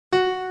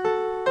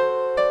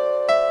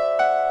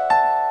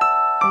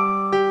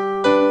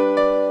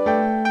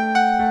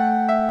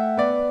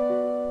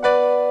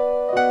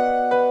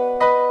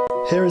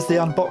is the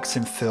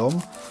unboxing film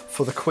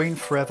for the Queen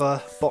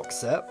Forever box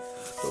set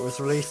that was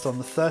released on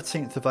the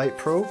 13th of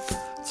April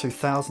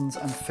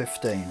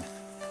 2015.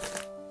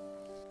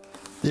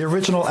 The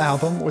original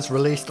album was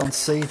released on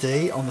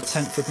CD on the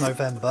 10th of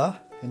November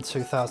in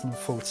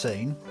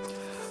 2014,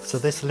 so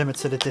this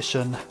limited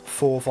edition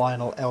 4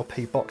 vinyl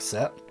LP box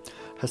set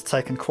has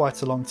taken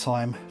quite a long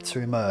time to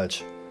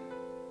emerge.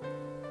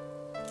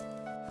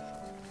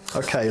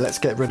 Okay, let's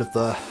get rid of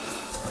the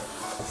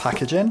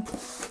packaging,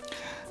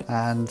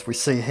 and we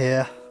see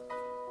here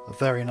a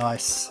very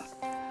nice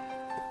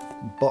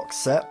box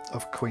set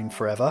of Queen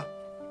Forever,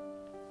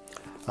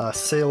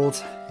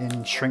 sealed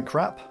in shrink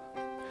wrap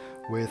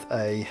with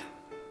a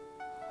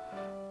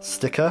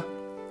sticker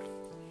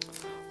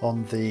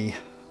on the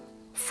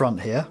front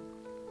here,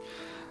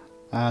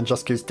 and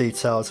just gives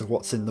details of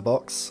what's in the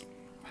box.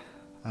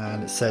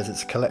 And it says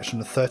it's a collection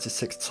of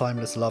 36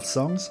 timeless love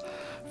songs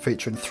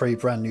featuring 3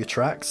 brand new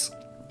tracks.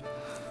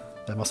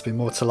 There must be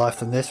more to life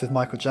than this with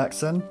Michael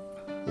Jackson,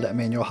 Let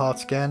Me In Your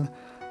Heart Again,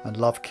 and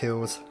Love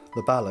Kills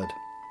the Ballad.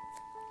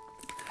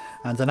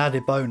 And an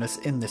added bonus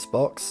in this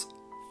box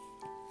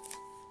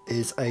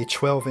is a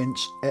 12-inch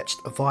etched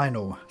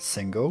vinyl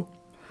single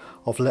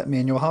of Let Me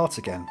In Your Heart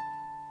Again,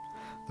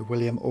 the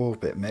William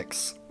Orbit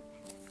mix.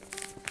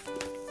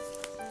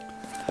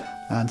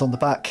 And on the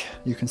back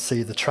you can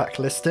see the track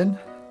listing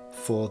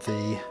for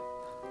the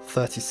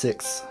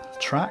 36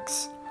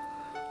 tracks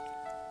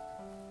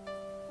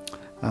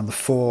and the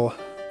 4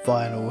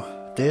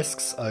 vinyl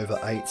discs over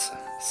 8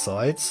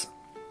 sides,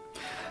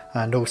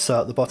 and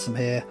also at the bottom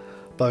here,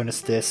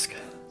 bonus disc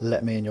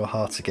Let Me In Your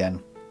Heart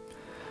Again,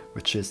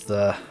 which is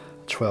the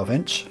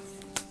 12-inch.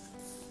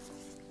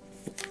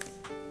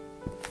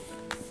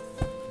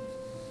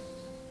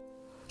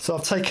 So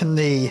I've taken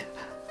the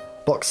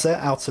box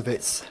set out of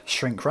its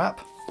shrink wrap,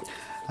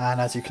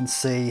 and as you can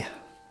see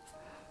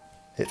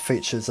it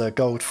features a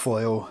gold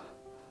foil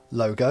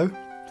logo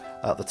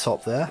at the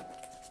top there,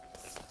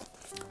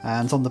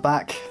 and on the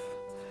back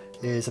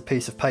is a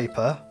piece of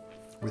paper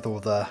with all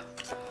the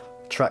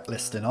track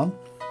listing on,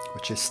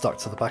 which is stuck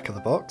to the back of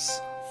the box.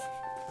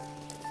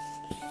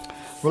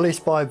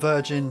 Released by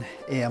Virgin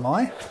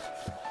EMI,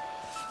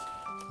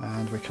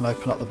 and we can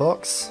open up the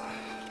box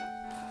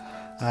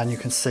and you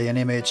can see an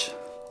image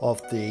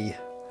of the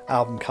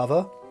album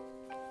cover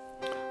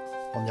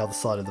on the other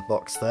side of the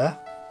box there,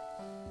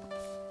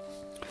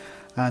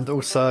 and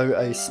also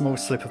a small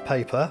slip of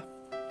paper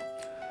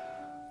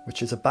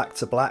which is a back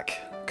to black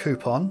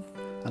coupon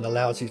and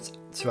allows you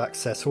to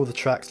access all the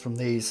tracks from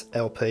these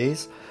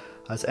LPs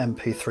as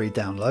MP3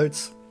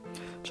 downloads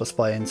just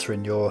by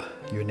entering your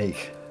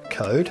unique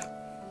code.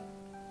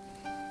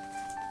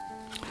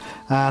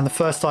 And the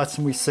first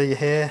item we see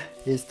here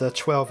is the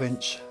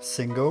 12-inch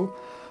single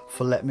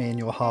for Let Me In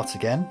Your Heart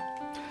Again,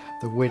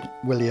 the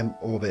William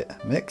Orbit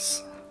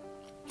mix.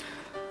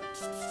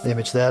 The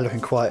image there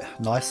looking quite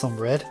nice on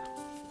red.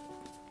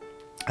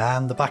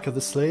 And the back of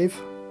the sleeve,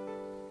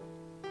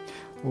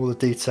 all the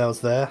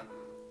details there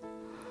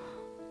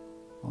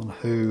on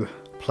who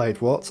played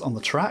what on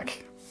the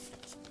track.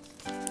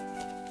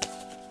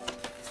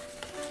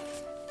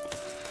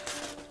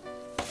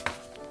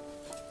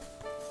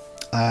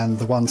 And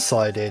the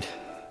one-sided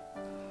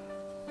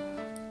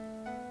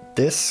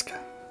disc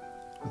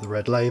with a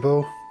red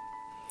label,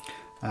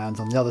 and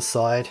on the other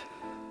side,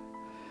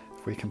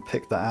 if we can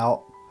pick that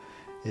out,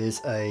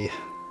 is a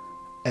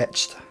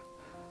etched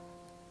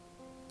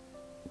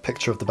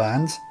picture of the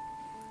band,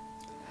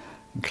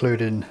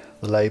 including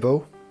the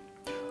label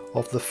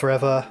of the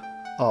Forever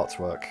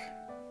artwork.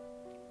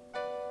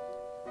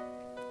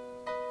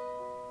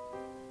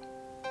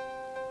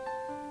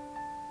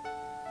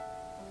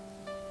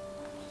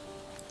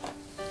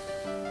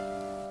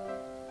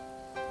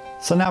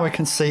 So now we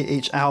can see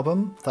each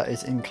album that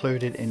is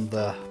included in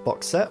the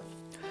box set,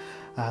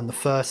 and the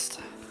first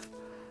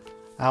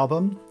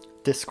album,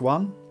 disc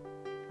 1,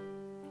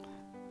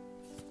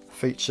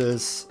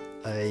 features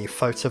a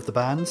photo of the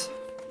band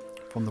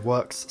from the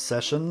Works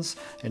sessions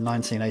in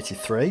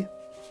 1983.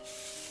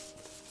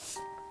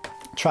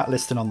 Track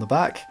listing on the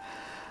back,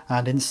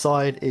 and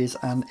inside is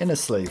an inner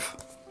sleeve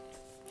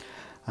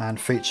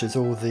and features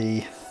all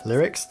the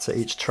lyrics to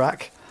each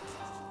track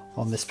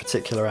on this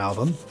particular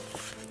album.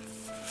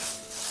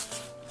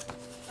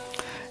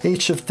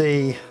 Each of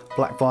the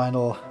black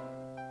vinyl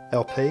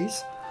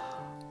LPs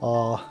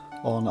are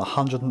on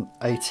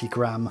 180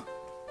 gram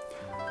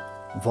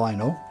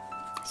vinyl,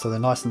 so they're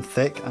nice and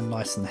thick and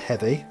nice and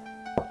heavy.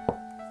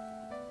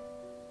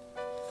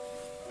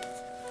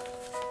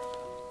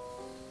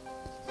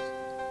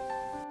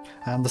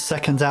 And the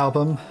second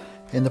album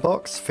in the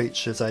box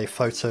features a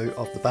photo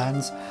of the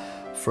band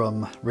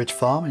from Ridge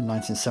Farm in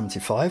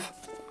 1975,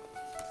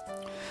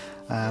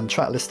 and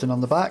track listing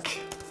on the back,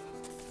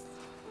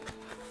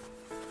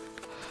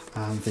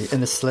 and the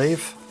inner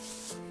sleeve,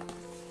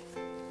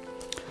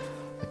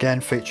 again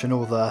featuring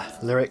all the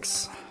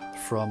lyrics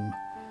from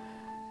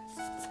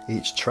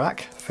each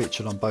track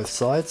featured on both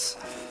sides,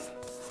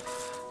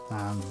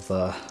 and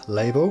the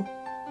label.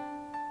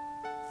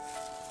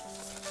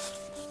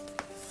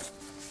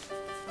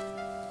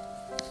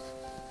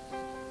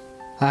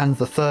 And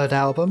the third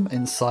album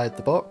inside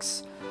the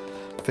box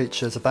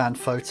features a band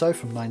photo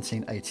from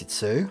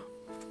 1982,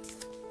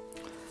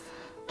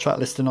 track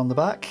listing on the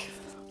back,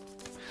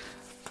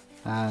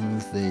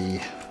 and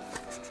the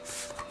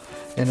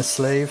inner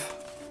sleeve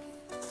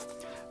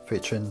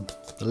featuring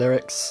the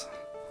lyrics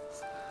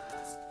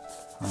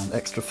and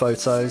extra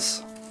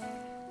photos,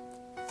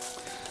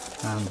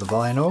 and the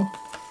vinyl.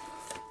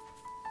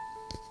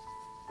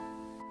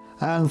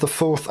 And the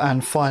fourth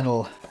and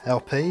final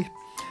LP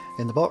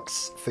in the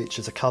box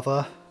features a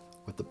cover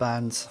with the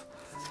band's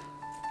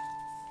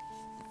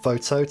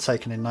photo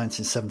taken in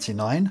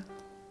 1979,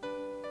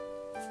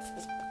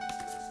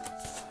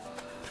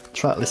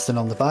 track listing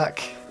on the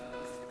back,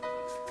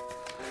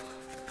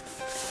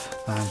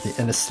 and the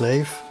inner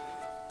sleeve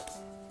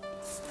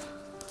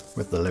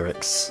with the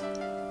lyrics,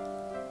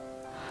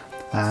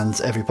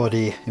 and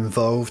everybody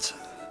involved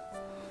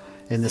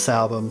in this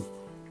album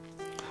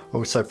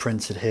also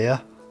printed here.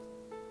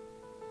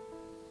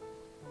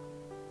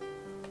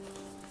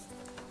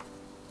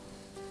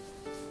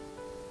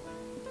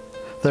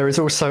 There is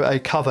also a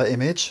cover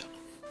image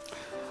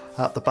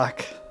at the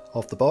back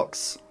of the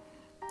box,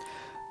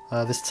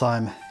 this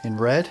time in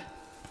red,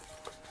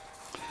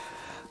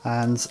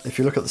 and if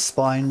you look at the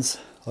spines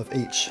of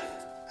each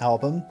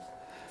album,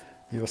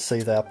 you will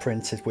see they are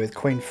printed with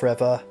Queen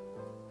Forever,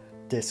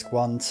 disc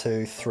 1,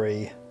 2,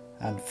 3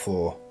 and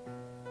 4.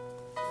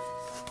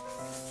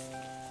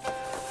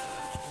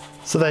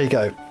 So there you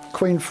go,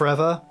 Queen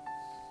Forever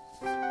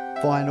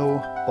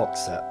vinyl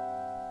box set.